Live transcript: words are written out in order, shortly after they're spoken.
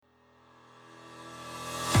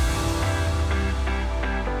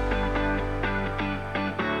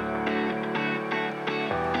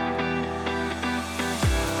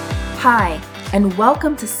Hi, and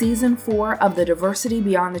welcome to Season 4 of the Diversity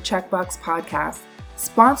Beyond the Checkbox podcast,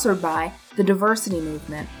 sponsored by the Diversity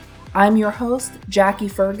Movement. I'm your host, Jackie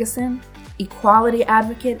Ferguson, equality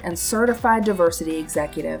advocate and certified diversity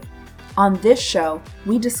executive. On this show,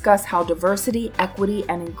 we discuss how diversity, equity,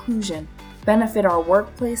 and inclusion benefit our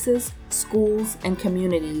workplaces, schools, and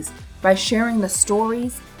communities by sharing the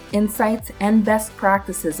stories, insights, and best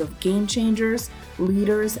practices of game changers,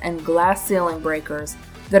 leaders, and glass ceiling breakers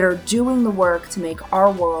that are doing the work to make our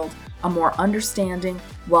world a more understanding,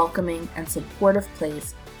 welcoming, and supportive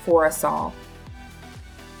place for us all.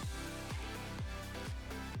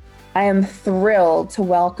 I am thrilled to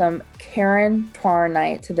welcome Karyn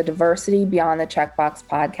Twaronite to the Diversity Beyond the Checkbox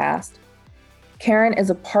podcast. Karyn is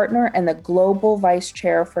a partner and the Global Vice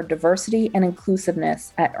Chair for Diversity and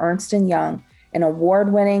Inclusiveness at Ernst & Young, an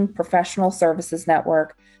award-winning professional services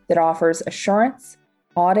network that offers assurance,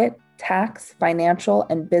 audit, tax, financial,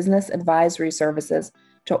 and business advisory services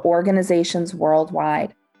to organizations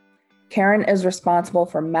worldwide. Karyn is responsible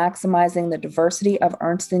for maximizing the diversity of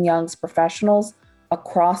Ernst & Young's professionals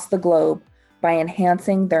across the globe by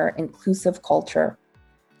enhancing their inclusive culture.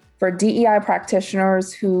 For DEI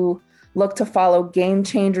practitioners who look to follow game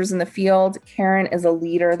changers in the field, Karyn is a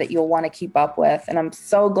leader that you'll want to keep up with. And I'm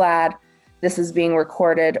so glad this is being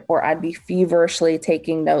recorded, or I'd be feverishly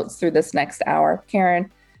taking notes through this next hour. Karyn,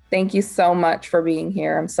 thank you so much for being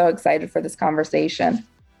here. I'm so excited for this conversation.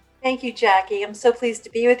 Thank you, Jackie. I'm so pleased to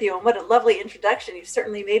be with you. And what a lovely introduction. You've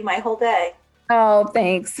certainly made my whole day. Oh,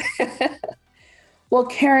 thanks. Well,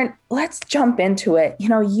 Karyn, let's jump into it.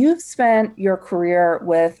 You've spent your career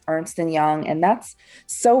with Ernst & Young, and that's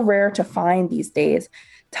so rare to find these days.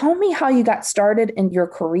 Tell me how you got started in your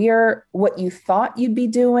career, what you thought you'd be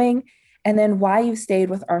doing, and then why you stayed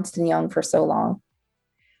with Ernst & Young for so long.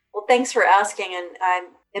 Well, thanks for asking. And I'm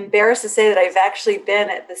embarrassed to say that I've actually been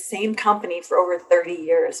at the same company for over 30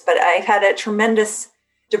 years, but I've had a tremendous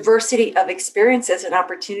diversity of experiences and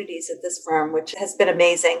opportunities at this firm, which has been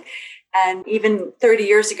amazing. And even 30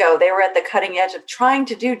 years ago, they were at the cutting edge of trying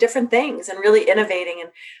to do different things and really innovating.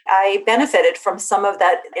 And I benefited from some of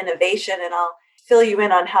that innovation, and I'll fill you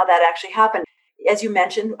in on how that actually happened. As you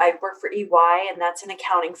mentioned, I work for EY, and that's an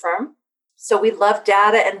accounting firm. So we love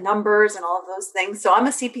data and numbers and all of those things. So I'm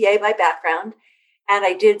a CPA by background, and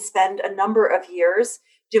I did spend a number of years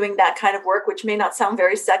doing that kind of work, which may not sound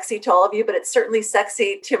very sexy to all of you, but it's certainly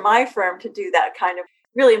sexy to my firm to do that kind of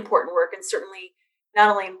really important work, and certainly not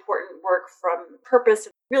only important work from purpose,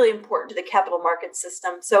 really important to the capital market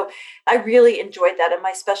system. So I really enjoyed that. And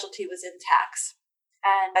my specialty was in tax.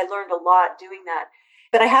 And I learned a lot doing that.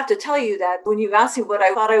 But I have to tell you that when you asked me what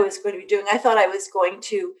I thought I was going to be doing, I thought I was going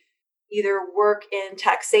to either work in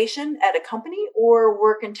taxation at a company or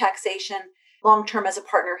work in taxation long-term as a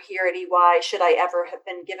partner here at EY, should I ever have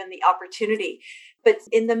been given the opportunity. But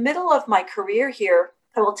in the middle of my career here,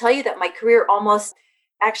 I will tell you that my career almost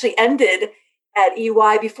actually ended at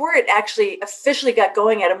EY before it actually officially got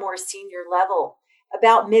going at a more senior level.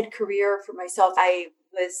 About mid-career for myself, I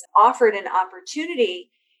was offered an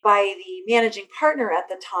opportunity by the managing partner at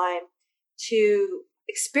the time to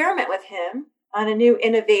experiment with him on a new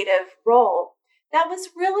innovative role that was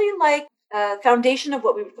really like a foundation of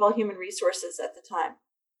what we would call human resources at the time.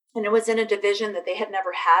 And it was in a division that they had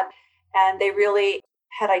never had. And they really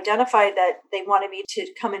had identified that they wanted me to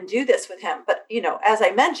come and do this with him. But, as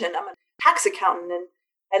I mentioned, I'm a tax accountant and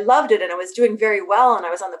I loved it and I was doing very well. And I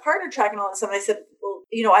was on the partner track and all of a sudden I said, well,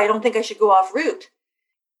 I don't think I should go off route.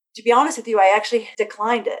 To be honest with you, I actually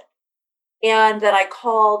declined it. And then I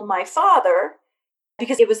called my father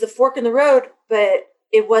because it was the fork in the road, but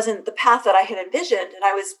it wasn't the path that I had envisioned. And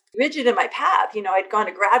I was rigid in my path. I'd gone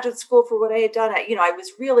to graduate school for what I had done. I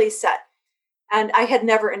was really set. And I had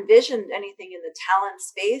never envisioned anything in the talent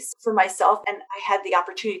space for myself. And I had the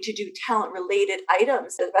opportunity to do talent-related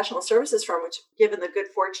items at a professional services firm, which given the good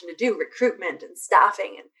fortune to do recruitment and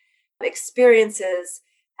staffing and experiences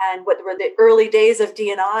and what were the early days of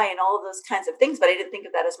D&I and all of those kinds of things. But I didn't think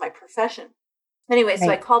of that as my profession. Anyway, so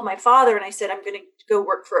I called my father and I said, I'm going to go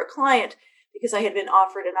work for a client because I had been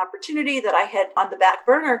offered an opportunity that I had on the back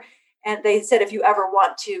burner. And they said, if you ever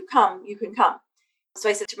want to come, you can come. So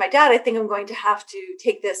I said to my dad, I think I'm going to have to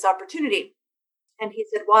take this opportunity. And he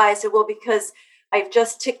said, why? I said, well, because I've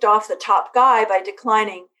just ticked off the top guy by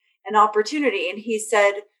declining an opportunity. And he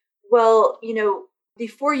said, well,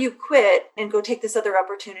 before you quit and go take this other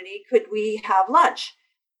opportunity, could we have lunch?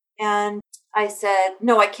 And I said,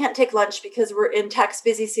 no, I can't take lunch because we're in tax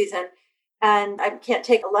busy season and I can't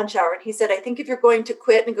take a lunch hour. And he said, I think if you're going to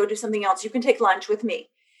quit and go do something else, you can take lunch with me.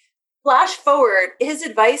 Flash forward, his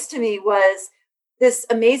advice to me was, this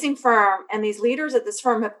amazing firm and these leaders at this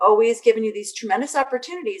firm have always given you these tremendous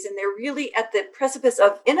opportunities, and they're really at the precipice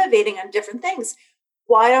of innovating on different things.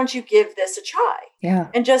 Why don't you give this a try? Yeah.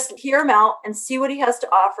 And just hear him out and see what he has to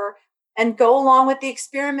offer and go along with the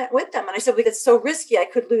experiment with them. And I said, well, it's so risky. I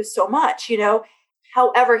could lose so much, you know?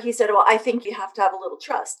 However, he said, well, I think you have to have a little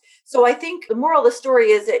trust. So I think the moral of the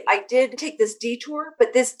story is that I did take this detour,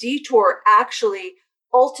 but this detour actually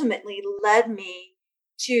ultimately led me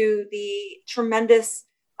to the tremendous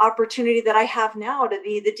opportunity that I have now to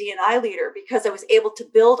be the D&I leader, because I was able to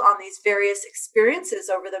build on these various experiences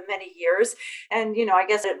over the many years. And, you know, I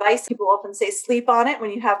guess advice, people often say sleep on it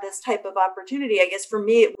when you have this type of opportunity. I guess for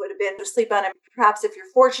me, it would have been to sleep on it. Perhaps if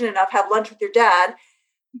you're fortunate enough, have lunch with your dad,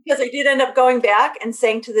 because I did end up going back and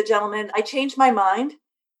saying to the gentleman, I changed my mind.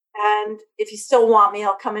 And if you still want me,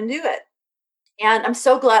 I'll come and do it. And I'm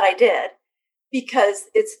so glad I did, because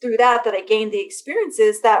it's through that I gained the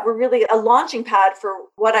experiences that were really a launching pad for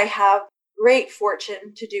what I have great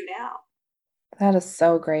fortune to do now. That is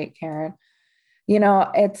so great, Karyn. You know,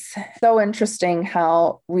 it's so interesting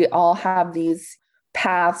how we all have these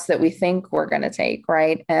paths that we think we're going to take,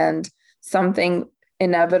 right? And something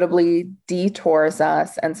inevitably detours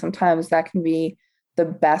us. And sometimes that can be the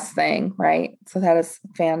best thing, right? So that is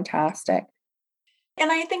fantastic. And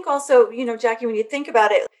I think also, you know, Jackie, when you think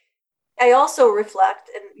about it, I also reflect,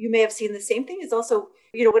 and you may have seen the same thing, is also,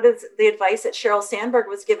 you know, what is the advice that Sheryl Sandberg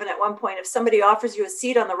was given at one point? If somebody offers you a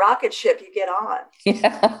seat on the rocket ship, you get on.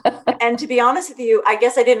 Yeah. And to be honest with you, I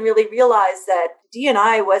guess I didn't really realize that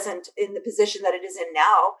D&I wasn't in the position that it is in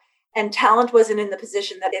now. And talent wasn't in the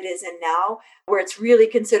position that it is in now, where it's really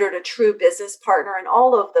considered a true business partner and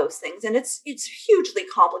all of those things. And it's hugely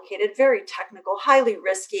complicated, very technical, highly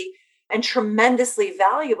risky, and tremendously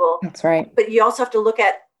valuable. That's right. But you also have to look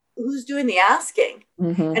at who's doing the asking,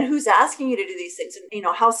 Mm-hmm. and who's asking you to do these things, and, you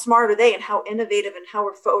know, how smart are they and how innovative and how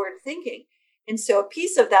we're forward thinking. And so a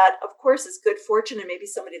piece of that, of course, is good fortune and maybe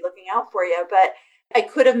somebody looking out for you, but I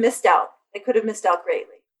could have missed out. I could have missed out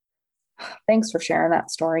greatly. Thanks for sharing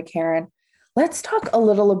that story, Karyn. Let's talk a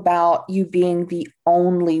little about you being the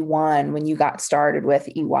only one when you got started with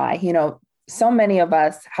EY. You know, so many of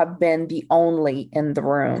us have been the only in the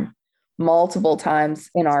room multiple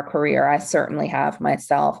times in our career. I certainly have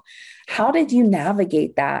myself. How did you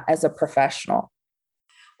navigate that as a professional?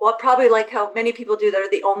 Well, probably like how many people do that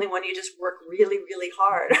are the only one, you just work really, really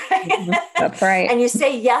hard. Mhm. Right? That's right. And you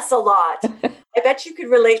say yes a lot. I bet you could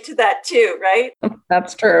relate to that too, right?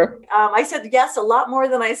 That's true. I said yes a lot more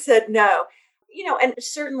than I said no. You know, and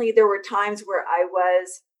certainly there were times where I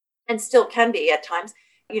was, and still can be at times,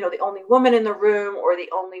 you know, the only woman in the room, or the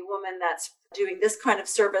only woman that's doing this kind of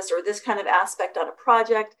service or this kind of aspect on a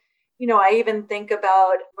project. You know, I even think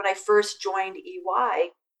about when I first joined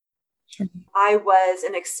EY, Sure. I was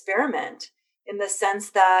an experiment, in the sense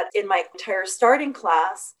that in my entire starting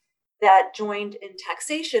class that joined in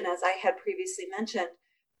taxation, as I had previously mentioned,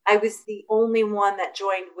 I was the only one that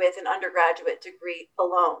joined with an undergraduate degree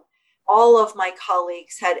alone. All of my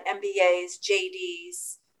colleagues had MBAs,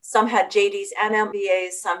 JDs, some had JDs and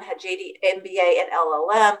MBAs, some had JD, MBA, and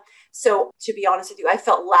LLM. So to be honest with you, I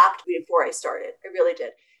felt lapped before I started. I really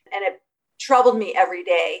did. And it troubled me every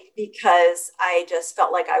day, because I just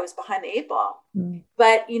felt like I was behind the eight ball. Mm.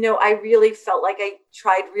 But, you know, I really felt like I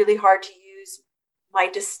tried really hard to use my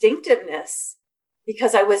distinctiveness,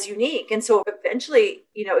 because I was unique. And so eventually,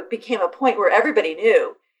 you know, it became a point where everybody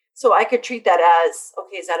knew. So I could treat that as,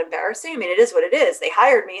 okay, is that embarrassing? I mean, it is what it is. They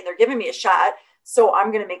hired me and they're giving me a shot, so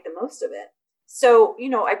I'm going to make the most of it. So, you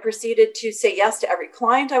know, I proceeded to say yes to every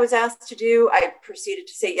client I was asked to do. I proceeded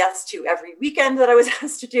to say yes to every weekend that I was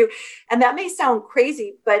asked to do. And that may sound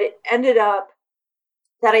crazy, but it ended up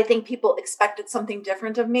that I think people expected something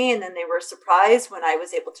different of me. And then they were surprised when I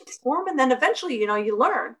was able to perform. And then eventually, you know, you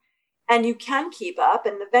learn and you can keep up.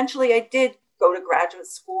 And eventually I did go to graduate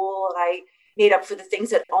school, and I made up for the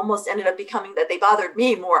things that almost ended up becoming that they bothered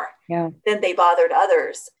me more than they bothered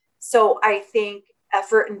others. So I think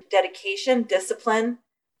effort and dedication, discipline,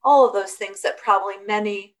 all of those things that probably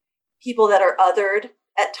many people that are othered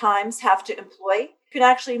at times have to employ can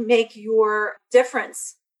actually make your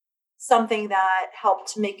difference something that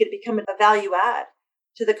helped make it become a value add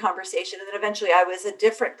to the conversation. And then eventually I was a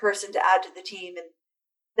different person to add to the team, and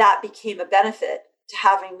that became a benefit to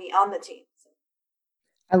having me on the team.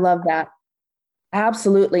 I love that.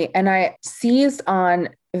 Absolutely. And I seized on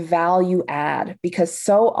value add, because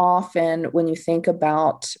so often when you think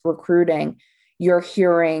about recruiting, you're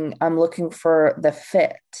hearing, I'm looking for the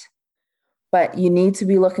fit, but you need to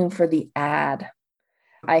be looking for the add.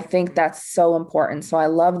 I think that's so important. So I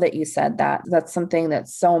love that you said that. That's something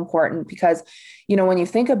that's so important, because, you know, when you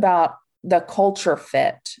think about the culture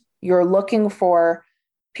fit. You're looking for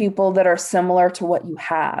people that are similar to what you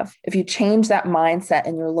have. If you change that mindset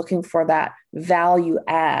and you're looking for that value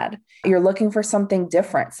add, you're looking for something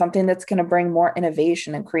different, something that's going to bring more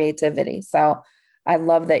innovation and creativity. So I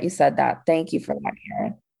love that you said that. Thank you for that,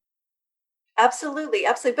 Karyn. Absolutely,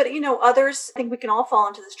 absolutely. But others, I think we can all fall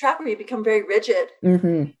into this trap where you become very rigid.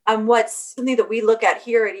 Mm-hmm. What's something that we look at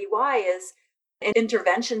here at EY is an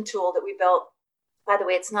intervention tool that we built. By the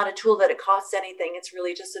way, it's not a tool that it costs anything. It's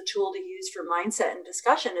really just a tool to use for mindset and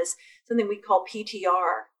discussion, is something we call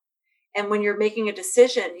PTR. And when you're making a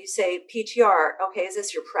decision, you say PTR, okay, is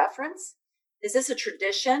this your preference? Is this a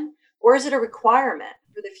tradition? Or is it a requirement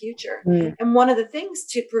for the future? Mm. And one of the things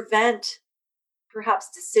to prevent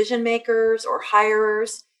perhaps decision makers or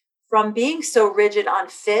hirers from being so rigid on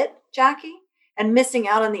fit, Jackie, and missing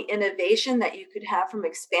out on the innovation that you could have from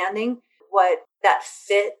expanding what that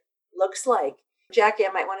fit looks like. Jackie,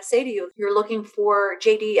 I might want to say to you, you're looking for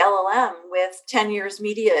JD LLM with 10 years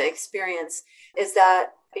media experience. Is that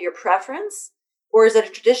your preference? Or is it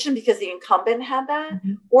a tradition because the incumbent had that?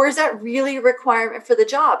 Mm-hmm. Or is that really a requirement for the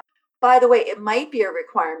job? By the way, it might be a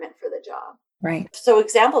requirement for the job. Right. So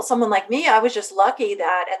example, someone like me, I was just lucky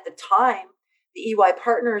that at the time, the EY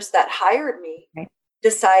partners that hired me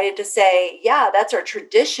decided to say, yeah, that's our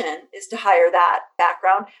tradition, is to hire that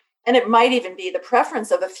background. And it might even be the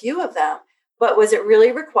preference of a few of them, but was it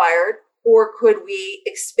really required? Or could we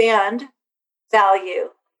expand value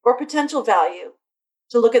or potential value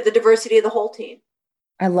to look at the diversity of the whole team?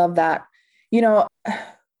 I love that.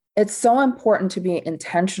 It's so important to be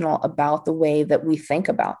intentional about the way that we think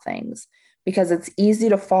about things, because it's easy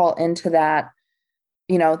to fall into that,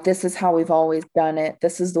 this is how we've always done it.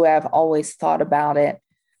 This is the way I've always thought about it.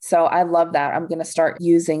 So I love that. I'm going to start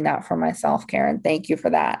using that for myself, Karyn. Thank you for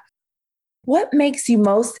that. What makes you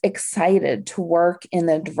most excited to work in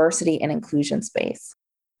the diversity and inclusion space?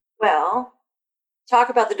 Well, talk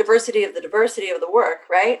about the diversity of the work,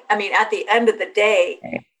 right? I mean, at the end of the day,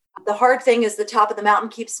 Right. The hard thing is the top of the mountain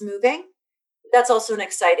keeps moving. That's also an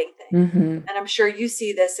exciting thing. Mm-hmm. And I'm sure you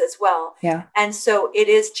see this as well. Yeah. And so it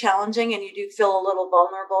is challenging, and you do feel a little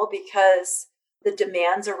vulnerable because the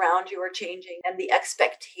demands around you are changing and the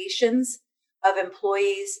expectations of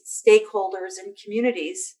employees, stakeholders, and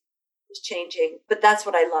communities is changing. But that's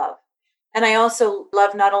what I love. And I also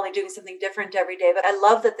love not only doing something different every day, but I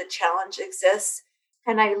love that the challenge exists.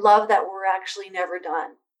 And I love that we're actually never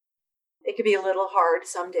done. It could be a little hard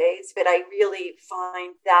some days, but I really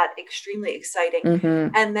find that extremely exciting.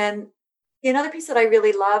 Mm-hmm. And then another piece that I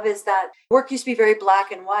really love is that work used to be very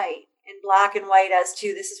black and white, as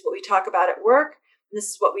to this is what we talk about at work, and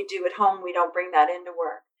this is what we do at home. We don't bring that into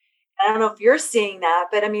work. And I don't know if you're seeing that,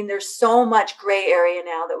 but I mean, there's so much gray area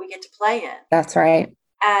now that we get to play in. That's right.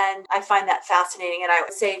 And I find that fascinating. And I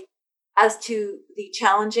would say, as to the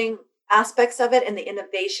challenging aspects of it and the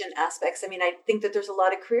innovation aspects, I mean, I think that there's a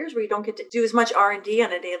lot of careers where you don't get to do as much R&D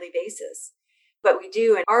on a daily basis, but we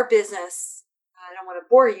do. And our business, I don't want to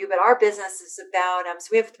bore you, but our business is about, so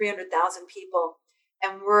we have 300,000 people,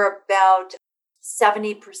 and we're about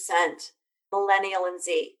 70% millennial and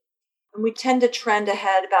Z. And we tend to trend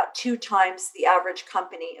ahead about 2 times the average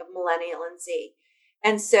company of millennial and Z.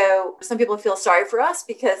 And so some people feel sorry for us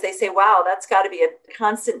because they say, wow, that's got to be a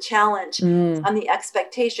constant challenge on the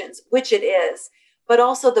expectations, which it is, but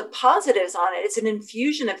also the positives on it. It's an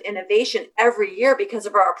infusion of innovation every year because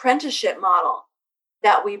of our apprenticeship model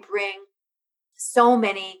that we bring so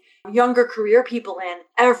many younger career people in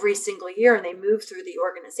every single year, and they move through the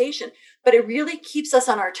organization. But it really keeps us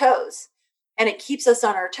on our toes. And it keeps us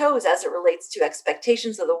on our toes as it relates to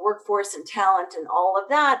expectations of the workforce and talent and all of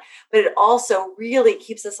that. But it also really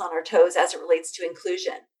keeps us on our toes as it relates to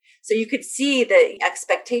inclusion. So you could see the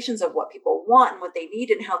expectations of what people want and what they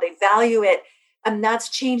need and how they value it. And that's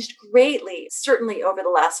changed greatly, certainly over the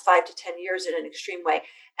last 5 to 10 years in an extreme way.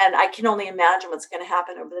 And I can only imagine what's going to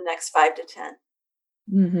happen over the next 5 to 10.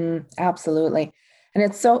 Mm-hmm. Absolutely. And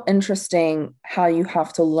it's so interesting how you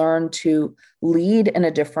have to learn to lead in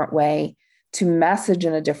a different way, to message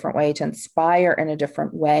in a different way, to inspire in a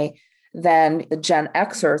different way than the Gen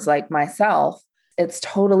Xers like myself. It's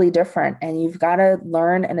totally different. And you've got to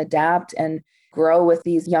learn and adapt and grow with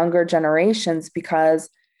these younger generations, because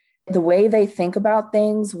the way they think about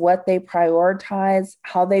things, what they prioritize,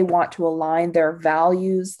 how they want to align their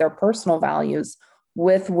values, their personal values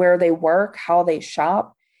with where they work, how they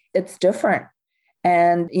shop, it's different.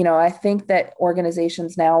 And, I think that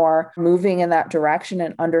organizations now are moving in that direction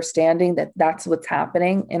and understanding that that's what's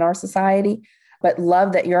happening in our society. But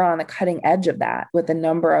love that you're on the cutting edge of that with the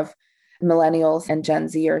number of millennials and Gen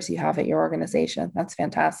Zers you have at your organization. That's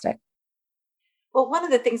fantastic. Well, one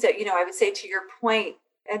of the things that, I would say to your point,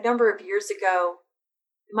 a number of years ago,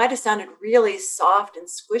 it might have sounded really soft and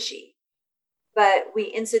squishy, but we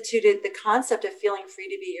instituted the concept of feeling free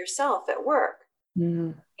to be yourself at work.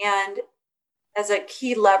 Mm, And as a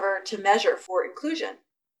key lever to measure for inclusion,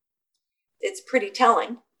 it's pretty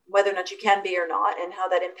telling whether or not you can be or not and how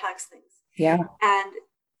that impacts things. yeah. And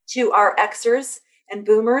to our Xers and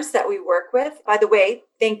boomers that we work with, by the way,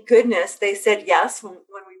 thank goodness they said yes when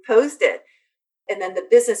we posed it. And then the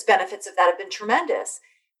business benefits of that have been tremendous.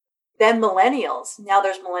 Then millennials, now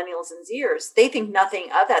there's millennials and Zers, they think nothing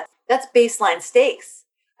of that. That's baseline stakes.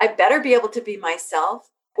 I better be able to be myself,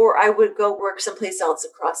 or I would go work someplace else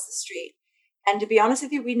across the street. And to be honest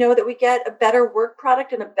with you, we know that we get a better work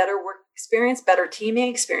product and a better work experience, better teaming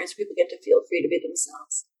experience. People get to feel free to be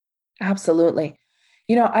themselves. Absolutely.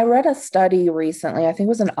 I read a study recently, I think it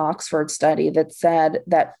was an Oxford study that said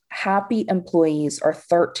that happy employees are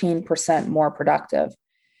 13% more productive.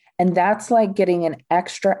 And that's like getting an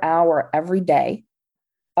extra hour every day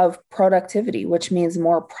of productivity, which means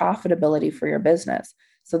more profitability for your business.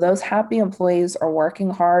 So those happy employees are working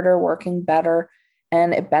harder, working better,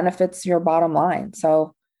 and it benefits your bottom line.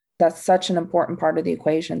 So that's such an important part of the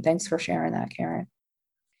equation. Thanks for sharing that, Karyn.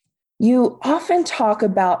 You often talk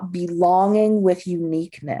about belonging with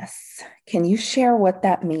uniqueness. Can you share what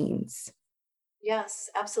that means? Yes,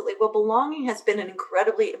 absolutely. Well, belonging has been an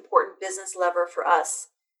incredibly important business lever for us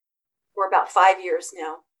for about 5 years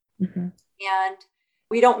now. Mhm. And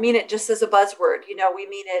we don't mean it just as a buzzword, we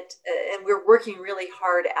mean it, and we're working really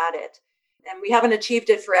hard at it. And we haven't achieved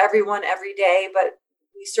it for everyone every day, but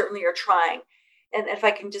we certainly are trying. And if I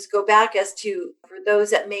can just go back as to, for those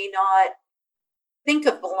that may not think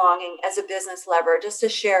of belonging as a business lever, just to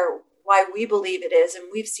share why we believe it is,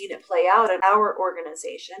 and we've seen it play out in our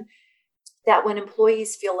organization, that when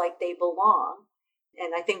employees feel like they belong,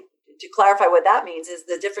 and I think to clarify what that means is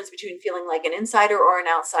the difference between feeling like an insider or an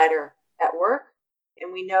outsider at work.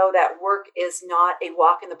 And we know that work is not a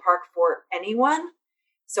walk in the park for anyone.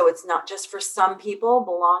 So it's not just for some people.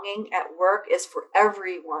 Belonging at work is for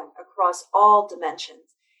everyone across all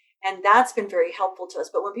dimensions. And that's been very helpful to us.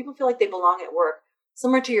 But when people feel like they belong at work,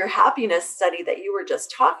 similar to your happiness study that you were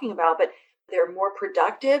just talking about, but they're more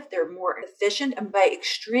productive, they're more efficient, and by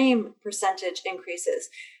extreme percentage increases.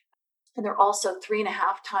 And they're also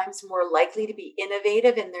 3.5 times more likely to be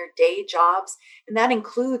innovative in their day jobs. And that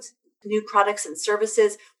includes new products and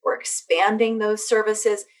services or expanding those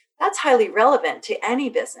services. That's highly relevant to any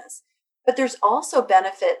business. But there's also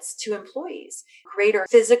benefits to employees, greater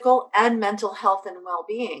physical and mental health and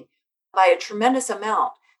well-being by a tremendous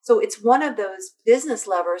amount. So it's one of those business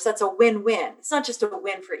levers that's a win-win. It's not just a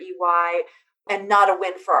win for EY and not a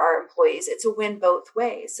win for our employees. It's a win both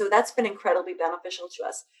ways. So that's been incredibly beneficial to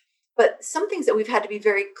us. But some things that we've had to be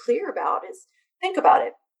very clear about is, think about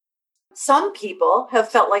it. Some people have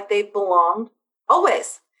felt like they belonged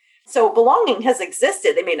always. So belonging has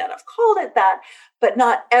existed. They may not have called it that, but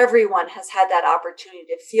not everyone has had that opportunity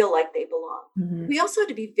to feel like they belong. Mhm. We also have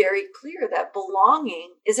to be very clear that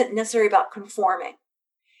belonging isn't necessarily about conforming.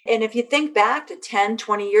 And if you think back to 10,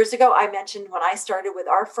 20 years ago, I mentioned when I started with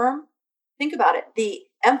our firm, think about it. The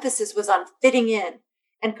emphasis was on fitting in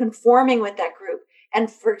and conforming with that group.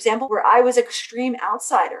 And for example, where I was extreme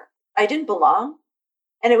outsider, I didn't belong.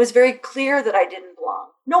 And it was very clear that I didn't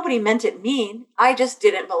belong. Nobody meant it mean. I just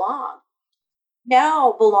didn't belong.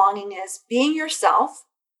 Now, belonging is being yourself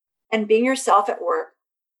and being yourself at work,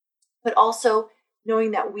 but also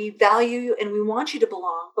knowing that we value you and we want you to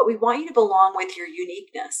belong, but we want you to belong with your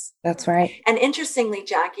uniqueness. That's right. And interestingly,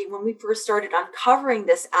 Jackie, when we first started uncovering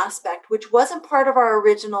this aspect, which wasn't part of our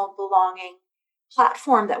original belonging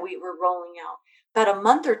platform that we were rolling out, about a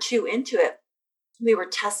month or two into it, we were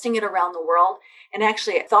testing it around the world. And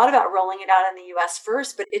actually, I thought about rolling it out in the US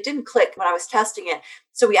first, but it didn't click when I was testing it.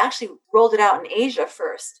 So we actually rolled it out in Asia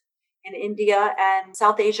first, in India and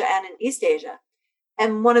South Asia and in East Asia.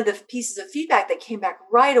 And one of the pieces of feedback that came back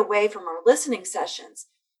right away from our listening sessions,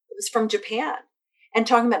 it was from Japan, and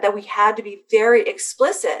talking about that we had to be very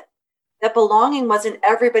explicit that belonging wasn't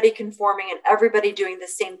everybody conforming and everybody doing the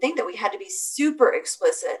same thing, that we had to be super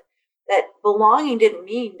explicit, that belonging didn't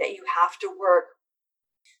mean that you have to work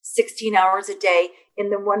 16 hours a day in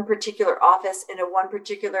the one particular office in a one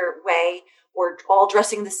particular way, or all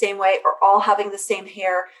dressing the same way, or all having the same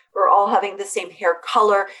hair, or all having the same hair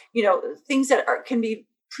color, things that can be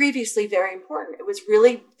previously very important. It was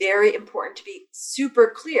really very important to be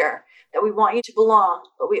super clear that we want you to belong,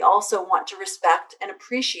 but we also want to respect and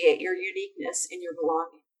appreciate your uniqueness in your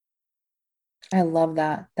belonging. I love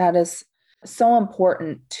that. That is so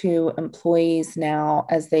important to employees now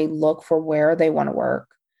as they look for where they want to work.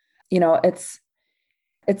 It's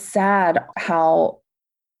It's sad how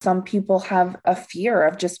some people have a fear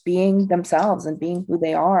of just being themselves and being who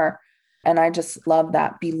they are. And I just love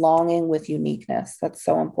that belonging with uniqueness. That's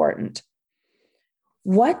so important.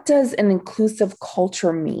 What does an inclusive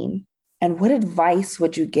culture mean? And what advice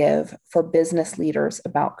would you give for business leaders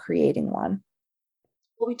about creating one?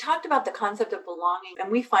 Well, we talked about the concept of belonging, and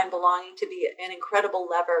we find belonging to be an incredible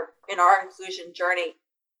lever in our inclusion journey.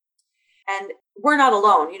 And we're not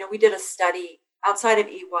alone. We did a study outside of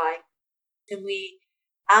EY, and we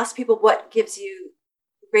asked people what gives you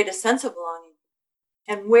the greatest sense of belonging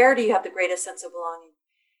and where do you have the greatest sense of belonging.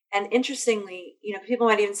 And interestingly, people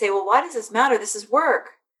might even say, well, why does this matter? This is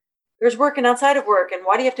work. There's work and outside of work. And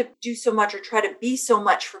why do you have to do so much or try to be so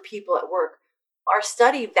much for people at work? Our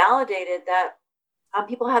study validated that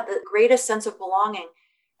people had the greatest sense of belonging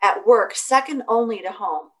at work, second only to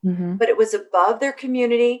home, but it was above their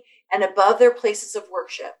community and above their places of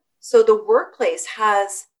worship. So the workplace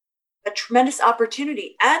has a tremendous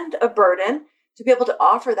opportunity and a burden to be able to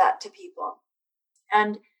offer that to people.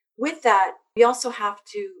 And with that, we also have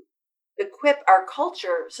to equip our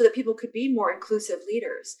culture so that people could be more inclusive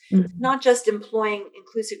leaders, not just employing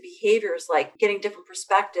inclusive behaviors like getting different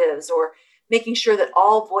perspectives or making sure that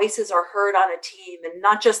all voices are heard on a team and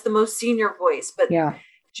not just the most senior voice, but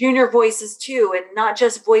junior voices too, and not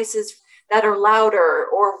just voices that are louder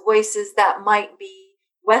or voices that might be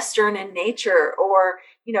Western in nature or,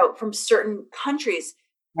 from certain countries.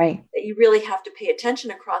 Right. That you really have to pay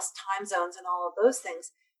attention across time zones and all of those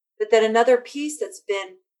things. But then another piece that's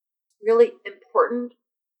been really important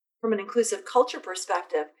from an inclusive culture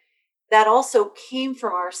perspective that also came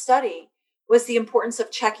from our study was the importance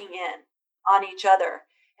of checking in on each other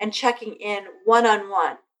and checking in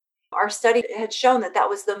one-on-one. Our study had shown that that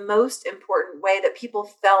was the most important way that people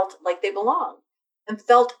felt like they belonged and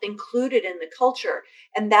felt included in the culture.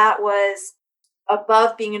 And that was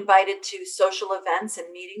above being invited to social events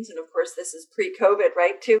and meetings. And of course, this is pre-COVID,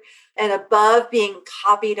 right? Too. And above being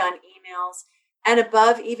copied on emails and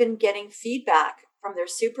above even getting feedback from their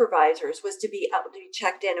supervisors was to be able to be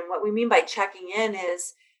checked in. And what we mean by checking in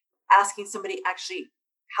is asking somebody actually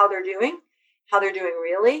how they're doing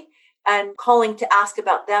really, and calling to ask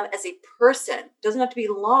about them as a person. Doesn't have to be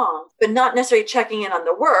long, but not necessarily checking in on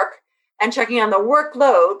the work and checking on the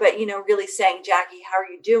workload, but, really saying, Jackie, how are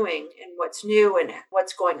you doing and what's new and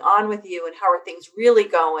what's going on with you and how are things really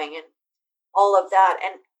going and all of that.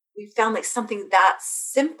 And we found like something that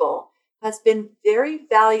simple has been very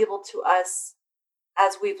valuable to us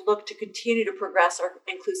as we've looked to continue to progress our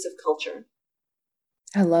inclusive culture.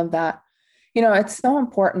 I love that. It's so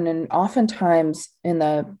important. And oftentimes in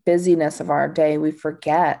the busyness of our day, we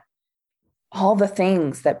forget all the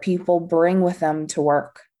things that people bring with them to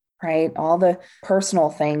work, right? All the personal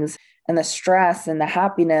things and the stress and the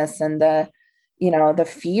happiness and the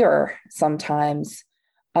fear sometimes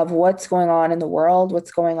of what's going on in the world,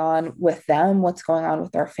 what's going on with them, what's going on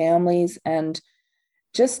with their families, and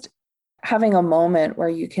just having a moment where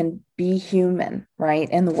you can be human, right,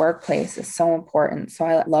 in the workplace is so important. So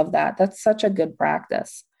I love that. That's such a good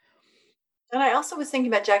practice. And I also was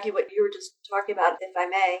thinking about, Jackie, what you were just talking about, if I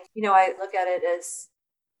may. I look at it as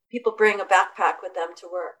people bring a backpack with them to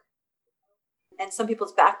work. And some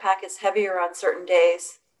people's backpack is heavier on certain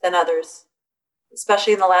days than others,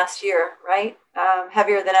 especially in the last year, right?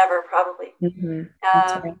 Heavier than ever, probably.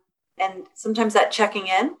 Right. And sometimes that checking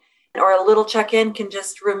in or a little check-in can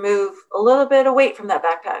just remove a little bit of weight from that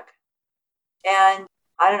backpack. And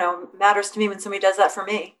I don't know, it matters to me when somebody does that for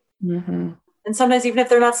me. And sometimes even if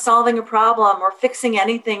they're not solving a problem or fixing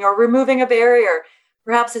anything or removing a barrier,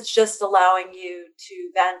 perhaps it's just allowing you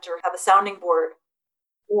to vent or have a sounding board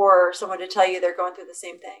or someone to tell you they're going through the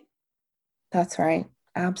same thing. That's right.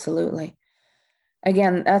 Absolutely.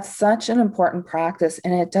 Again, that's such an important practice,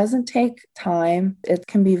 and it doesn't take time. It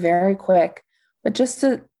can be very quick, but just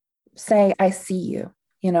to say, I see you,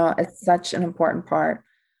 it's such an important part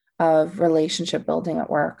of relationship building at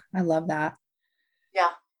work. I love that.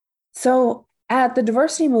 Yeah. So at the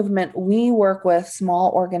diversity movement, we work with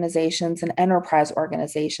small organizations and enterprise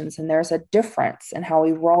organizations, and there's a difference in how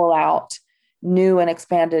we roll out new and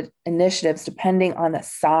expanded initiatives depending on the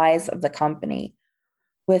size of the company.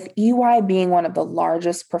 With EY being one of the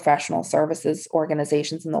largest professional services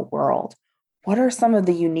organizations in the world, what are some of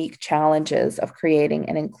the unique challenges of creating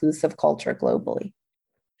an inclusive culture globally?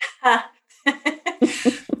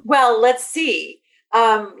 Well, let's see.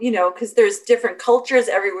 Because there's different cultures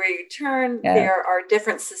everywhere you turn. Yeah. There are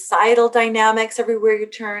different societal dynamics everywhere you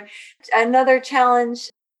turn. Another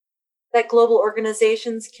challenge that global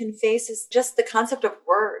organizations can face is just the concept of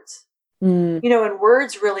words. Mm, And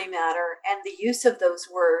words really matter, and the use of those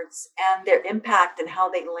words and their impact and how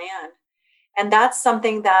they land. And that's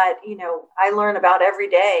something that, I learn about every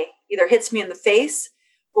day, either hits me in the face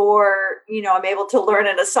or, I'm able to learn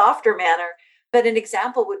in a softer manner. But an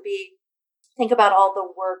example would be, think about all the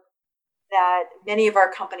work that many of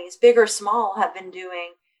our companies, big or small, have been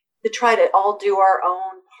doing to try to all do our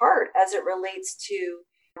own part as it relates to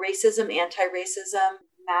racism, anti-racism,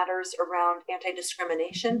 matters around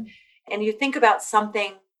anti-discrimination. And you think about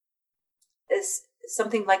something as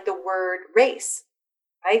something like the word race,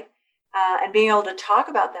 right? And being able to talk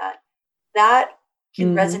about that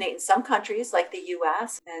can mm-hmm. resonate in some countries like the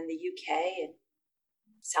US and the UK and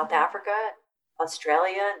South Africa,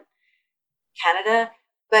 Australia, and Canada.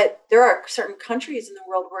 But there are certain countries in the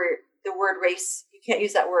world where the word race, you can't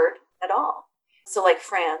use that word at all. So, like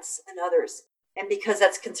France and others. And because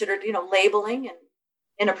that's considered, labeling and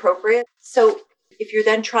inappropriate. So, if you're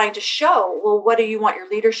then trying to show, well, what do you want your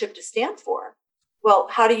leadership to stand for? Well,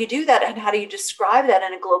 how do you do that? And how do you describe that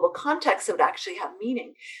in a global context that would actually have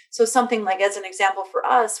meaning? So, something like, as an example for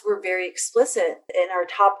us, we're very explicit in our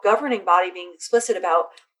top governing body being explicit about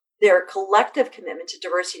their collective commitment to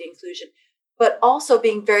diversity and inclusion, but also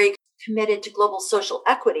being very committed to global social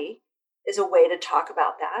equity is a way to talk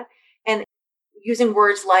about that. And using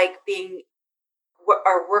words like being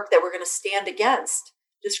our work that we're going to stand against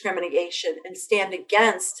discrimination and stand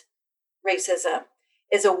against racism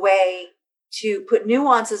is a way to put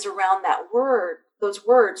nuances around that word, those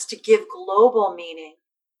words, to give global meaning.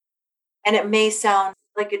 And it may sound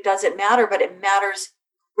like it doesn't matter, but it matters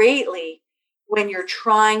greatly when you're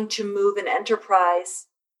trying to move an enterprise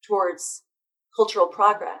towards cultural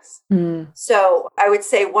progress. Mm, So I would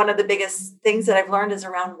say one of the biggest things that I've learned is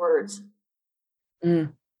around words.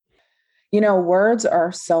 mm. Words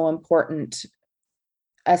are so important,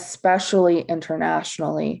 especially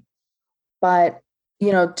internationally. But,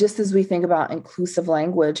 just as we think about inclusive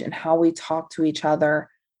language and how we talk to each other,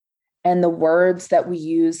 and the words that we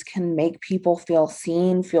use can make people feel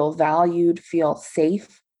seen, feel valued, feel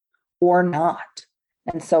safe or not.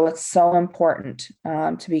 And so it's so important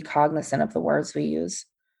to be cognizant of the words we use.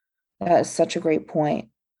 That is such a great point.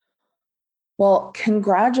 Well,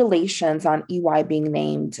 congratulations on EY being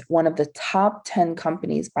named one of the top 10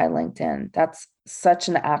 companies by LinkedIn. That's such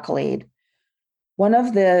an accolade. One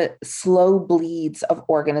of the slow bleeds of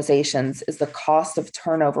organizations is the cost of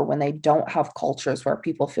turnover when they don't have cultures where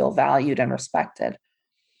people feel valued and respected.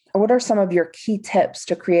 What are some of your key tips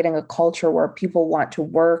to creating a culture where people want to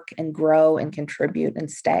work and grow and contribute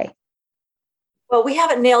and stay? Well, we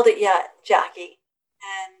haven't nailed it yet, Jackie,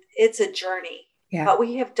 and it's a journey. Yeah. But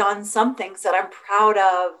we have done some things that I'm proud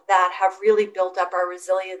of that have really built up our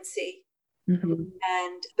resiliency Mm-hmm.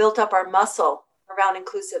 and built up our muscle around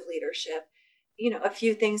inclusive leadership. A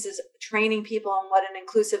few things is training people on what an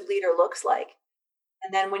inclusive leader looks like.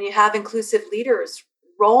 And then when you have inclusive leaders,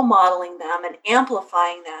 role modeling them and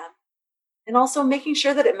amplifying them, and also making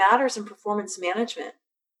sure that it matters in performance management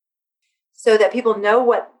so that people know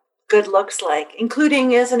what good looks like,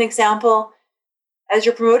 including, as an example, as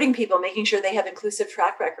you're promoting people, making sure they have inclusive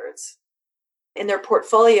track records in their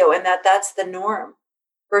portfolio and that that's the norm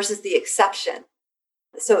versus the exception.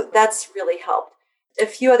 So that's really helped. A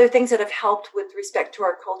few other things that have helped with respect to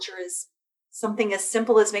our culture is something as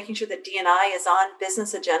simple as making sure that D&I is on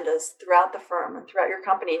business agendas throughout the firm and throughout your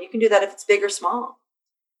company. And you can do that if it's big or small.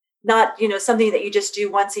 Not, something that you just do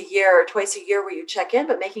once a year or twice a year where you check in,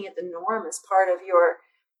 but making it the norm as part of your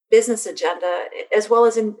business agenda, as well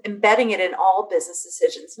as embedding it in all business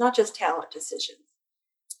decisions, not just talent decisions,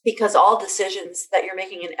 because all decisions that you're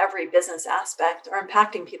making in every business aspect are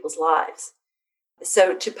impacting people's lives.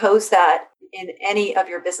 So to pose that in any of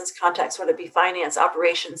your business contexts, whether it be finance,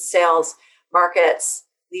 operations, sales, markets,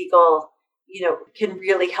 legal, can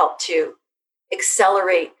really help to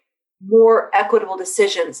accelerate more equitable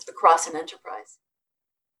decisions across an enterprise.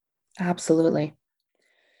 Absolutely.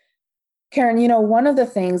 Karyn, one of the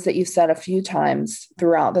things that you've said a few times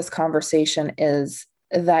throughout this conversation is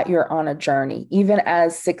that you're on a journey, even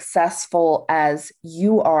as successful as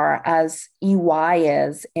you are, as EY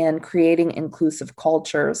is in creating inclusive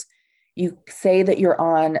cultures. You say that you're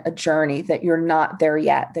on a journey, that you're not there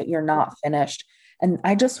yet, that you're not finished. And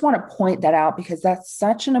I just want to point that out because that's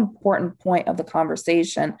such an important point of the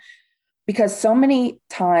conversation. Because so many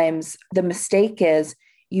times the mistake is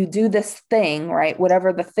you do this thing, right?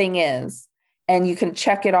 Whatever the thing is, and you can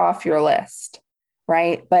check it off your list,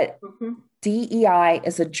 right? But Mm-hmm. DEI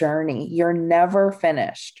is a journey. You're never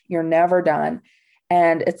finished. You're never done.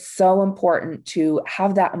 And it's so important to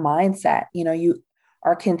have that mindset. You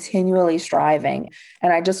are continually striving.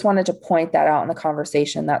 And I just wanted to point that out in the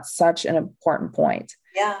conversation. That's such an important point.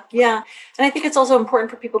 Yeah, yeah. And I think it's also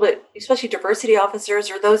important for people to, especially diversity officers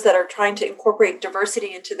or those that are trying to incorporate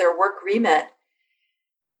diversity into their work remit,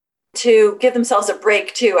 to give themselves a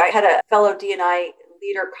break too. I had a fellow D&I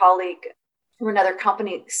leader colleague from another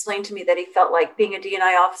company explain to me that he felt like being a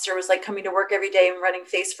D&I officer was like coming to work every day and running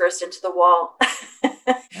face first into the wall.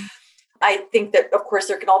 I think that, of course,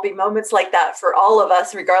 there can all be moments like that for all of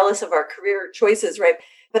us, regardless of our career choices, right?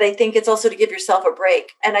 But I think it's also to give yourself a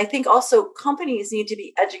break. And I think also companies need to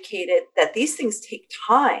be educated that these things take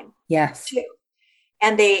time. Yes. Too.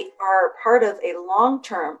 And they are part of a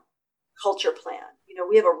long-term culture plan.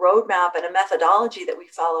 We have a roadmap and a methodology that we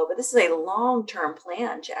follow, but this is a long-term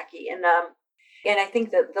plan, Jackie. And I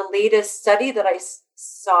think that the latest study that I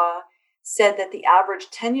saw said that the average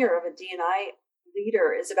tenure of a D&I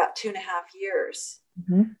leader is about 2.5 years.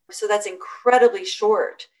 Mm-hmm. So that's incredibly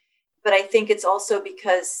short. But I think it's also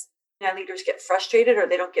because leaders get frustrated, or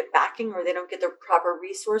they don't get backing, or they don't get the proper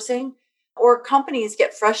resourcing, or companies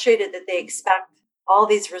get frustrated that they expect all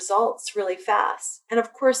these results really fast. And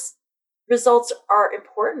of course, results are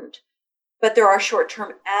important, but there are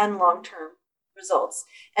short-term and long-term results,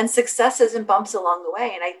 and successes and bumps along the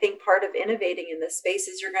way. And I think part of innovating in this space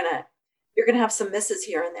is you're gonna have some misses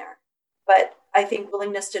here and there. But I think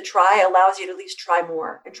willingness to try allows you to at least try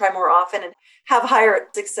more and try more often and have higher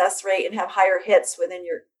success rate and have higher hits within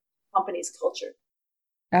your company's culture.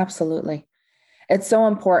 Absolutely. It's so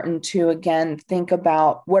important to, again, think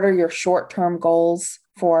about what are your short-term goals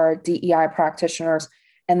for DEI practitioners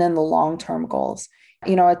and then the long-term goals.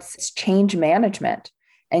 It's change management,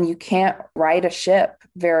 and you can't right a ship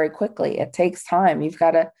very quickly. It takes time. You've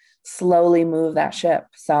got to slowly move that ship.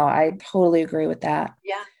 So I totally agree with that.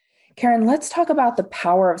 Yeah. Karyn, let's talk about the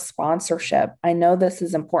power of sponsorship. I know this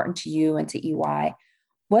is important to you and to EY.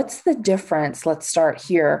 What's the difference, let's start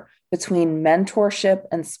here, between mentorship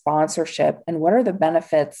and sponsorship, and what are the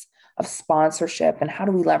benefits of sponsorship and how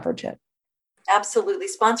do we leverage it? Absolutely.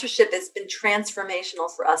 Sponsorship has been transformational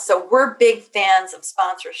for us. So we're big fans of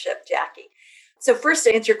sponsorship, Jackie. So first,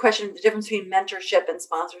 to answer your question, the difference between mentorship and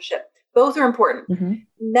sponsorship. Both are important. Mm-hmm.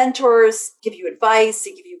 Mentors give you advice,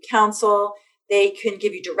 they give you counsel, they can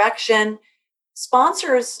give you direction.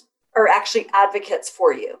 Sponsors are actually advocates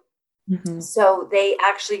for you. Mm-hmm. So they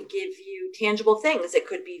actually give you tangible things. It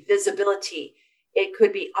could be visibility. It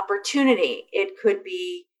could be opportunity. It could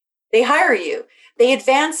be they hire you. They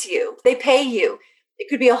advance you. They pay you. It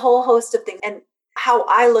could be a whole host of things. And how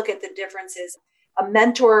I look at the difference is a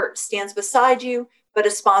mentor stands beside you, but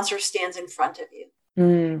a sponsor stands in front of you.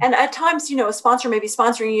 Mm. And at times, a sponsor may be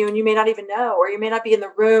sponsoring you and you may not even know, or you may not be in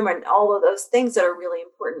the room, and all of those things that are really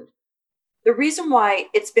important. The reason why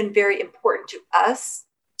it's been very important to us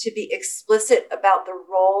to be explicit about the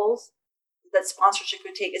roles that sponsorship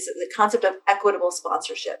could take is the concept of equitable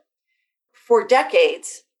sponsorship. For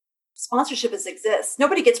decades, sponsorship exists.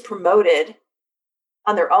 Nobody gets promoted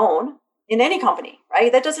on their own in any company, right?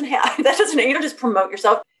 You don't just promote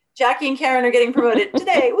yourself. Jackie and Karyn are getting promoted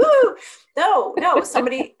today. Woo! No,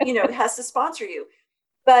 somebody, has to sponsor you.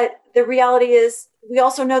 But the reality is we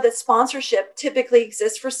also know that sponsorship typically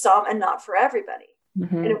exists for some and not for everybody.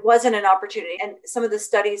 Mm-hmm. And it wasn't an opportunity. And some of the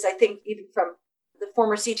studies, I think even from the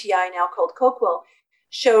former CTI, now called Coquille,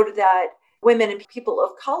 showed that women and people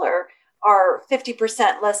of color are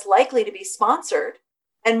 50% less likely to be sponsored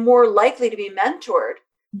and more likely to be mentored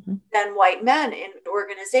mm-hmm. than white men in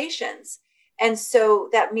organizations. And so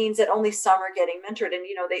that means that only some are getting mentored. And,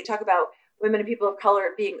 they talk about women and people of color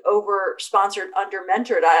being over-sponsored,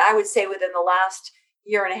 under-mentored. I would say within the last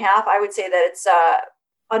year and a half, I would say that it's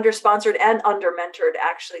under-sponsored and under-mentored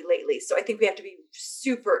actually lately. So I think we have to be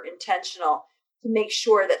super intentional to make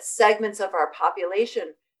sure that segments of our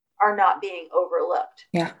population are not being overlooked.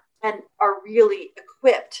 Yeah. And are really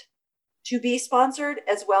equipped to be sponsored,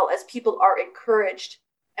 as well as people are encouraged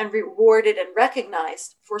and rewarded and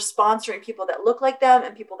recognized for sponsoring people that look like them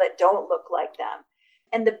and people that don't look like them.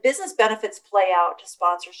 And the business benefits play out to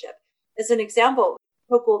sponsorship. As an example,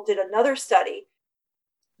 Coquille did another study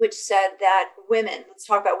which said that let's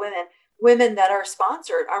talk about women that are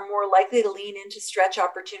sponsored are more likely to lean into stretch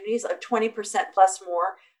opportunities of 20% plus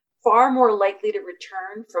more, far more likely to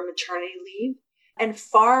return from maternity leave, and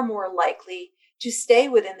far more likely to stay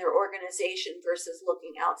within their organization versus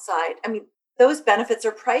looking outside. I mean, those benefits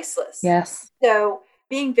are priceless. Yes. So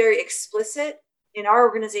being very explicit in our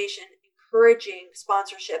organization, encouraging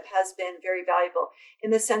sponsorship has been very valuable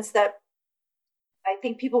in the sense that I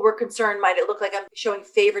think people were concerned, might it look like I'm showing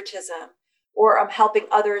favoritism or I'm helping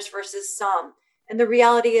others versus some? And the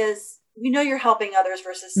reality is, we know you're helping others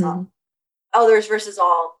versus some. Mm-hmm. others versus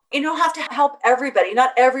all. You don't have to help everybody.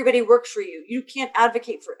 Not everybody works for you. You can't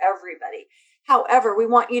advocate for everybody. However, we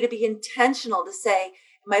want you to be intentional to say,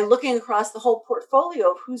 am I looking across the whole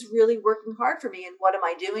portfolio of who's really working hard for me and what am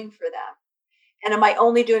I doing for them? And am I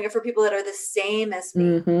only doing it for people that are the same as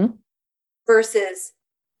me versus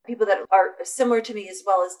people that are similar to me as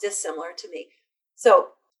well as dissimilar to me? So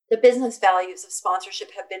the business values of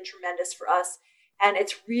sponsorship have been tremendous for us. And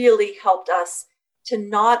it's really helped us to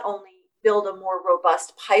not only build a more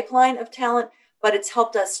robust pipeline of talent, but it's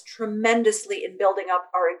helped us tremendously in building up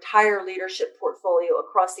our entire leadership portfolio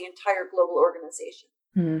across the entire global organization.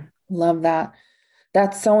 Love that.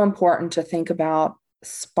 That's so important to think about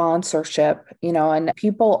sponsorship, and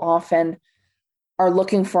people often are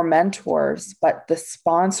looking for mentors, but the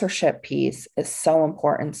sponsorship piece is so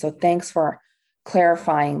important. So thanks for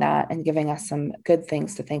clarifying that and giving us some good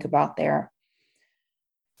things to think about there.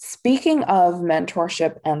 Speaking of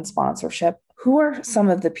mentorship and sponsorship, who are some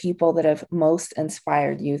of the people that have most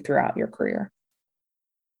inspired you throughout your career?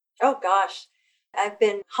 Oh gosh, I've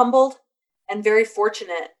been humbled and very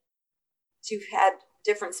fortunate to have had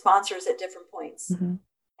different sponsors at different points.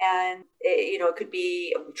 And it could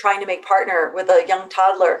be trying to make partner with a young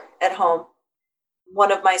toddler at home.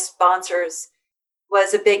 One of my sponsors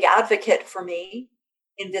was a big advocate for me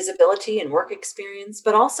in visibility and work experience,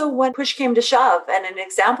 but also when push came to shove. And an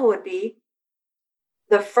example would be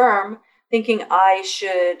the firm thinking I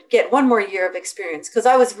should get one more year of experience because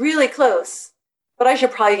I was really close, but I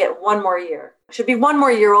should probably get one more year. I should be one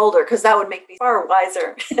more year older because that would make me far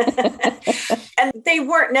wiser. And they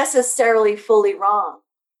weren't necessarily fully wrong.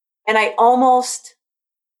 And I almost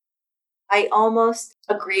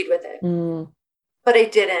agreed with it, but I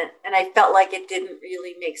didn't. And I felt like it didn't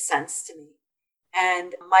really make sense to me.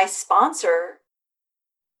 And my sponsor,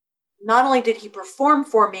 not only did he perform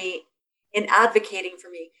for me in advocating for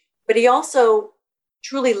me, but he also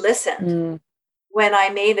truly listened when I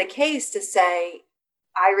made a case to say,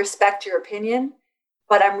 I respect your opinion,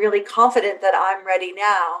 but I'm really confident that I'm ready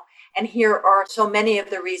now. And here are so many of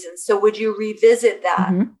the reasons. So would you revisit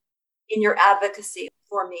that in your advocacy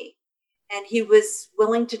for me? And he was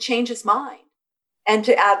willing to change his mind and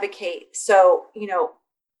to advocate. So,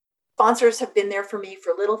 sponsors have been there for me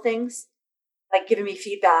for little things, like giving me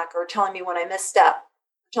feedback or telling me when I misstep,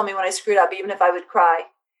 telling me when I screwed up, even if I would cry.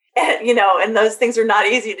 And those things are not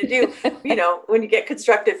easy to do, when you get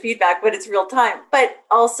constructive feedback, but it's real time. But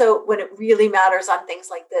also when it really matters on things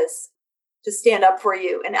like this, to stand up for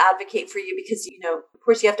you and advocate for you because, of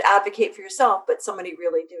course you have to advocate for yourself, but somebody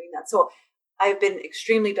really doing that. So I've been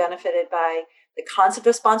extremely benefited by the concept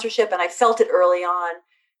of sponsorship, and I felt it early on.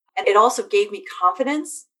 And it also gave me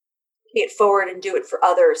confidence to pay it forward and do it for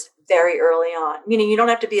others very early on. Meaning you don't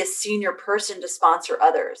have to be a senior person to sponsor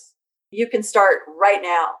others. You can start right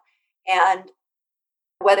now. And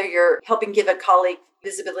whether you're helping give a colleague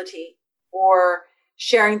visibility or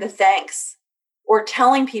sharing the thanks or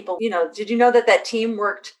telling people, did you know that team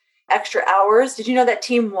worked extra hours? Did you know that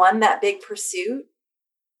team won that big pursuit?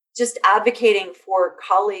 Just advocating for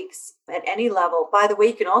colleagues at any level. By the way,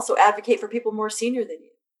 you can also advocate for people more senior than you.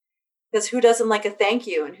 Because who doesn't like a thank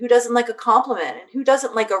you? And who doesn't like a compliment? And who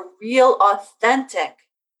doesn't like a real authentic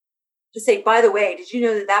to say, by the way, did you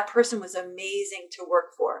know that person was amazing to work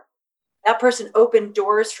for? That person opened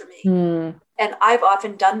doors for me. And I've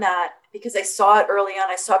often done that because I saw it early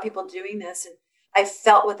on. I saw people doing this and I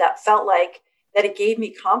felt what that felt like, that it gave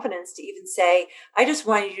me confidence to even say, I just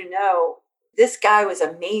wanted you to know this guy was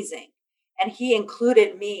amazing. And he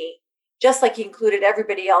included me just like he included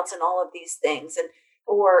everybody else in all of these things.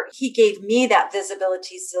 Or he gave me that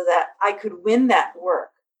visibility so that I could win that work,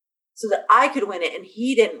 so that I could win it and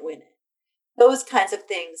he didn't win it. Those kinds of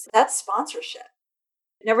things. That's sponsorship.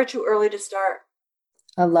 Never too early to start.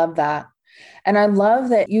 I love that. And I love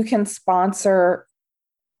that you can sponsor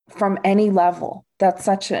from any level. That's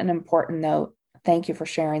such an important note. Thank you for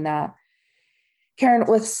sharing that. Karyn,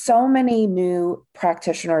 with so many new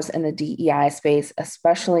practitioners in the DEI space,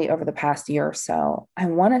 especially over the past year or so, I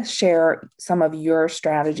want to share some of your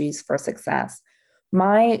strategies for success.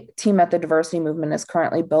 My team at the Diversity Movement is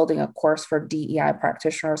currently building a course for DEI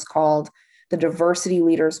practitioners called the Diversity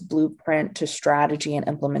Leaders Blueprint to Strategy and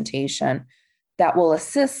Implementation that will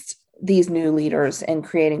assist these new leaders in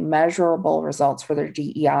creating measurable results for their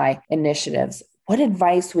DEI initiatives. What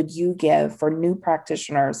advice would you give for new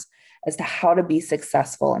practitioners as to how to be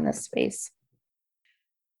successful in this space?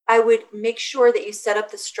 I would make sure that you set up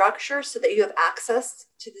the structure so that you have access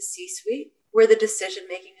to the C-suite, where the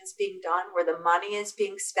decision-making is being done, where the money is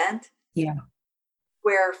being spent,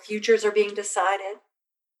 where futures are being decided,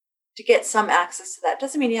 to get some access to that.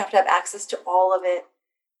 Doesn't mean you have to have access to all of it,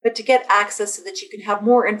 but to get access so that you can have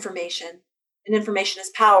more information, and information is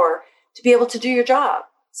power, to be able to do your job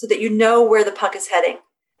so that you know where the puck is heading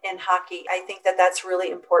in hockey. I think that that's really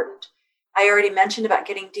important. I already mentioned about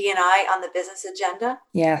getting D&I on the business agenda.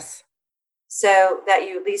 Yes. So that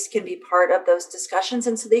you at least can be part of those discussions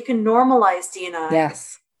and so that you can normalize D&I.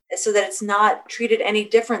 Yes. So that it's not treated any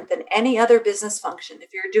different than any other business function. If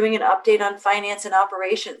you're doing an update on finance and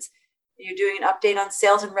operations, you're doing an update on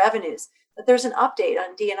sales and revenues, that there's an update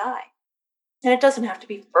on D&I. And it doesn't have to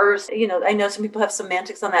be first. I know some people have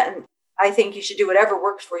semantics on that, and I think you should do whatever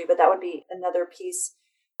works for you, but that would be another piece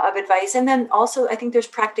of advice. And then also, I think there's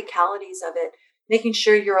practicalities of it, making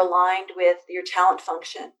sure you're aligned with your talent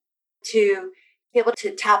function to be able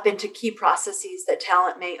to tap into key processes that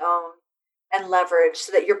talent may own and leverage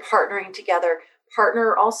so that you're partnering together.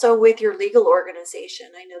 Partner also with your legal organization.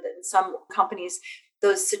 I know that in some companies,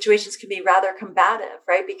 those situations can be rather combative,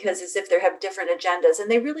 right? Because as if they have different agendas,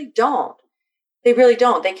 and they really don't. They really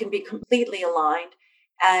don't. They can be completely aligned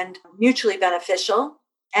and mutually beneficial.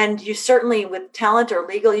 And you certainly, with talent or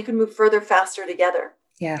legal, you can move further, faster together.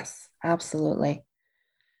 Yes, absolutely.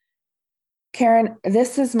 Karyn,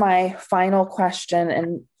 this is my final question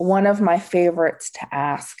and one of my favorites to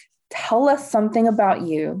ask. Tell us something about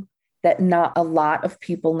you that not a lot of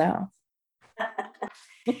people know.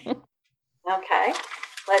 Okay,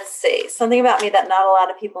 let's see. Something about me that not a lot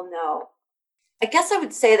of people know. I guess I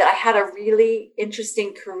would say that I had a really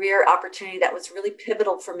interesting career opportunity that was really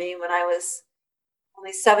pivotal for me when I was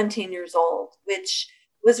only 17 years old, which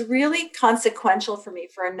was really consequential for me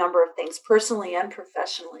for a number of things, personally and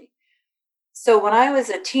professionally. So when I was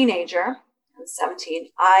a teenager, I was 17,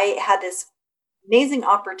 I had this amazing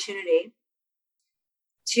opportunity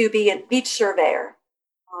to be a beach surveyor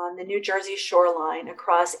on the New Jersey shoreline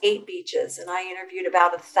across 8 beaches. And I interviewed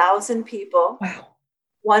about 1,000 people. Wow.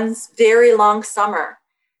 One very long summer.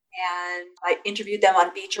 And I interviewed them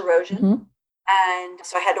on beach erosion. Mm-hmm. And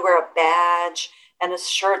so I had to wear a badge and a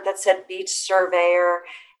shirt that said beach surveyor.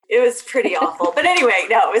 It was pretty awful. But anyway,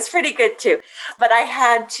 no, it was pretty good too. But I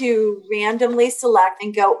had to randomly select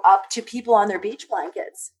and go up to people on their beach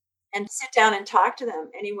blankets and sit down and talk to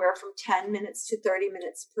them anywhere from 10 minutes to 30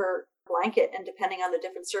 minutes per blanket. And depending on the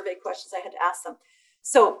different survey questions I had to ask them.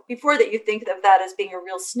 So before that you think of that as being a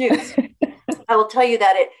real snooze, I will tell you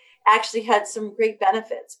that it actually had some great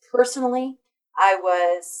benefits. Personally, I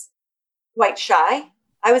was quite shy.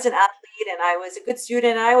 I was an athlete and I was a good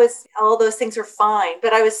student. All those things are fine,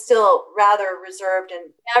 but I was still rather reserved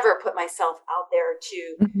and never put myself out there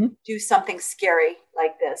to do something scary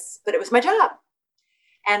like this. But it was my job.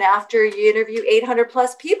 And after you interview 800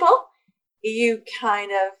 plus people, you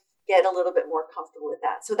kind of get a little bit more comfortable with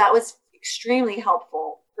that. So that was extremely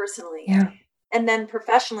helpful personally. Yeah. And then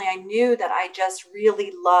professionally, I knew that I just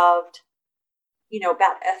really loved,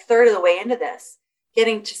 about a third of the way into this,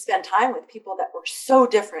 getting to spend time with people that were so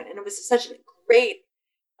different. And it was such a great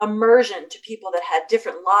immersion to people that had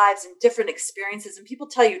different lives and different experiences. And people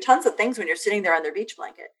tell you tons of things when you're sitting there on their beach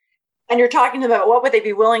blanket. And you're talking to them about what would they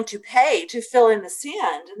be willing to pay to fill in the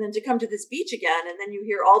sand and then to come to this beach again. And then you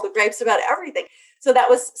hear all the gripes about everything. So that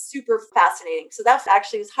was super fascinating. So that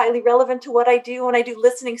actually is highly relevant to what I do when I do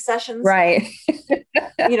listening sessions. Right.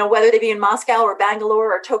 Whether they be in Moscow or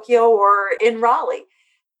Bangalore or Tokyo or in Raleigh.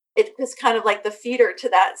 It was kind of like the feeder to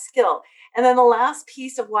that skill. And then the last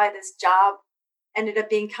piece of why this job ended up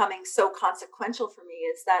becoming so consequential for me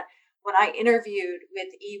is that when I interviewed with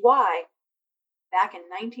EY back in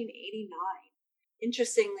 1989,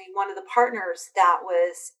 interestingly, one of the partners that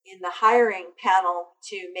was in the hiring panel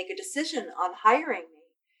to make a decision on hiring me,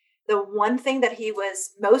 the one thing that he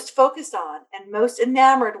was most focused on and most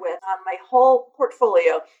enamored with on my whole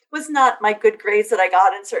portfolio was not my good grades that I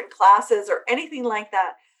got in certain classes or anything like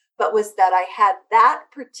that, but was that I had that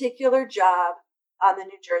particular job on the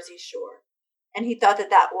New Jersey shore. And he thought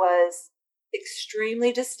that that was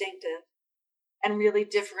extremely distinctive and really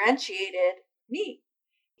differentiated me.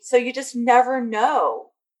 So you just never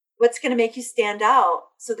know what's going to make you stand out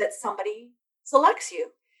so that somebody selects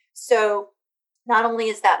you. So not only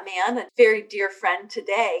is that man a very dear friend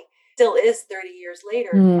today, still is 30 years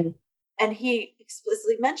later, and he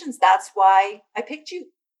explicitly mentions that's why I picked you,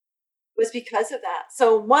 was because of that.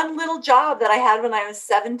 So one little job that I had when I was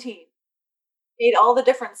 17 made all the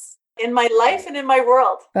difference in my life and in my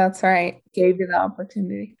world. That's right. Gave you the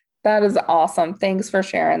opportunity. That is awesome. Thanks for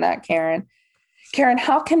sharing that, Karyn. Karyn,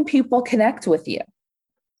 how can people connect with you?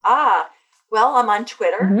 Well, I'm on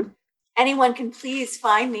Twitter. Anyone can please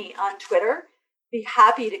find me on Twitter. Be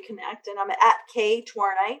happy to connect. And I'm at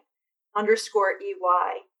 @Twaronite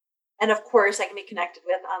 _EY. And of course, I can be connected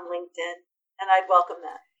with on LinkedIn, and I'd welcome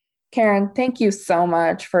that. Karyn, thank you so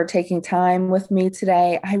much for taking time with me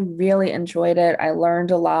today. I really enjoyed it. I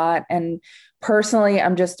learned a lot. And personally,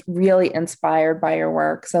 I'm just really inspired by your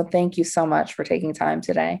work. So thank you so much for taking time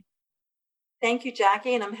today. Thank you,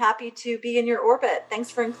 Jackie, and I'm happy to be in your orbit. Thanks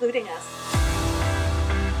for including us.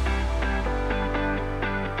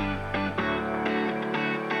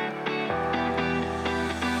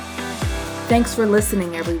 Thanks for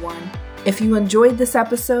listening, everyone. If you enjoyed this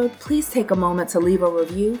episode, please take a moment to leave a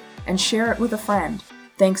review and share it with a friend.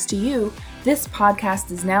 Thanks to you, this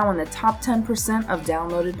podcast is now in the top 10% of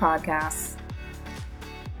downloaded podcasts.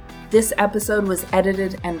 This episode was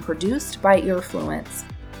edited and produced by Earfluence.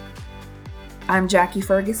 I'm Jackie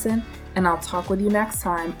Ferguson, and I'll talk with you next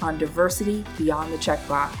time on Diversity Beyond the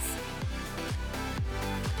Checkbox.